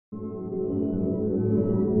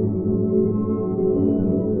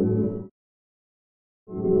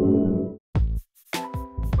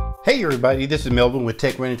Hey everybody, this is Melvin with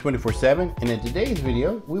Tech Running 24/7, and in today's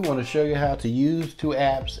video we want to show you how to use two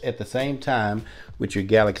apps at the same time with your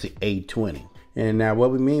Galaxy A20. And now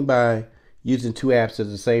what we mean by using two apps at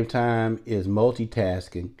the same time is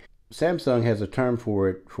multitasking. Samsung has a term for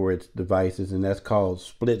it for its devices, and that's called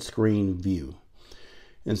split screen view.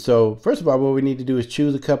 And so first of all, what we need to do is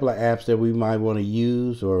choose a couple of apps that we might want to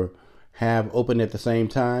use or have open at the same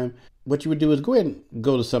time. What you would do is go ahead and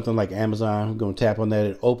go to something like Amazon. We're going to tap on that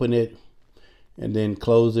and open it, and then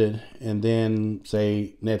close it, and then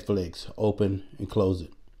say Netflix, open and close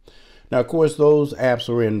it. Now, of course, those apps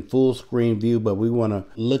are in full screen view, but we want to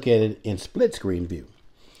look at it in split screen view.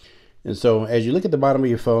 And so as you look at the bottom of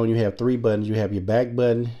your phone, you have three buttons. You have your back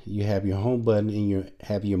button, you have your home button, and you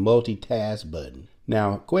have your multitask button.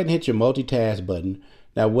 Now, go ahead and hit your multitask button.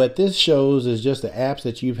 Now, what this shows is just the apps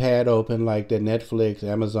that you've had open, like the Netflix,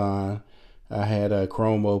 Amazon. I had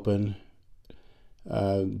Chrome open,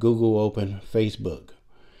 Google open, Facebook.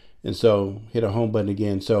 And so hit a home button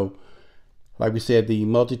again. So like we said, the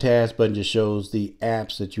multitask button just shows the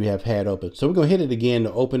apps that you have had open. So we're going to hit it again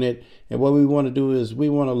to open it. And what we want to do is we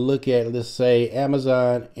want to look at, let's say,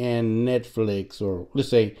 Amazon and Netflix, or let's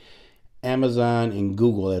say Amazon and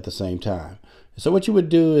Google at the same time. So what you would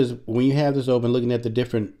do is when you have this open, looking at the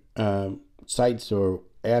different sites or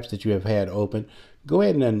apps that you have had open, go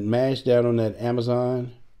ahead and mash down on that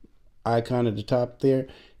Amazon icon at the top there,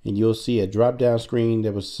 and you'll see a drop down screen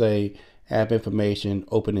that will say app information,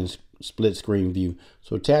 open in split screen view.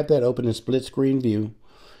 So tap that, open in split screen view.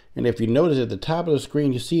 And if you notice at the top of the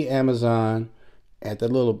screen, you see Amazon at the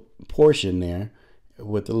little portion there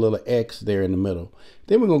with the little X there in the middle.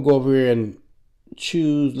 Then we're going to go over here and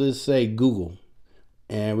choose, let's say, Google.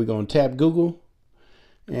 And we're going to tap Google.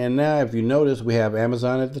 And now if you notice, we have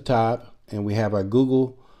Amazon at the top and we have our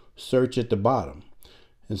Google search at the bottom.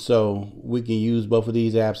 And so we can use both of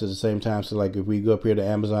these apps at the same time. So like if we go up here to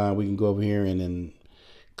Amazon, we can go over here and then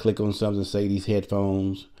click on something, say these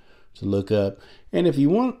headphones to look up. And if you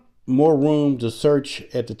want more room to search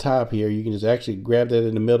at the top here, you can just actually grab that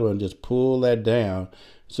in the middle and just pull that down.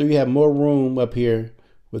 So you have more room up here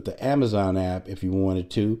with the Amazon app if you wanted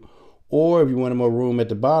to. Or if you wanted more room at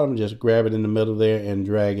the bottom, just grab it in the middle there and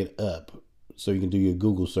drag it up so you can do your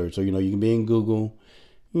Google search. So, you can be in Google,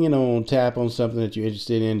 tap on something that you're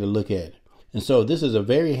interested in to look at. And so this is a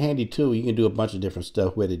very handy tool. You can do a bunch of different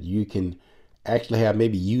stuff with it. You can actually have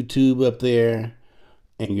maybe YouTube up there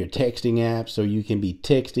and your texting app. So you can be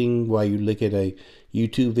texting while you look at a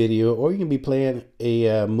YouTube video, or you can be playing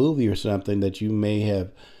a movie or something that you may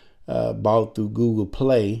have bought through Google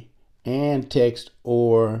Play and text,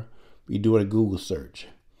 or you're doing a Google search.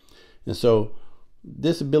 And so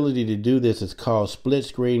this ability to do this is called split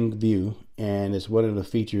screen view, and it's one of the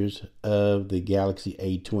features of the Galaxy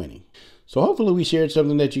A20. So hopefully we shared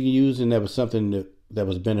something that you can use and that was something that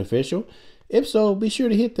was beneficial. If so, be sure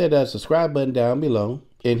to hit that subscribe button down below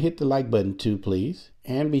and hit the like button too, please.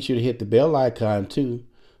 And be sure to hit the bell icon too,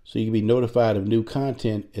 so you can be notified of new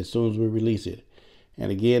content as soon as we release it.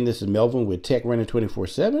 And again, this is Melvin with Tech Running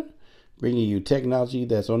 24/7. Bringing you technology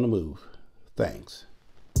that's on the move. Thanks.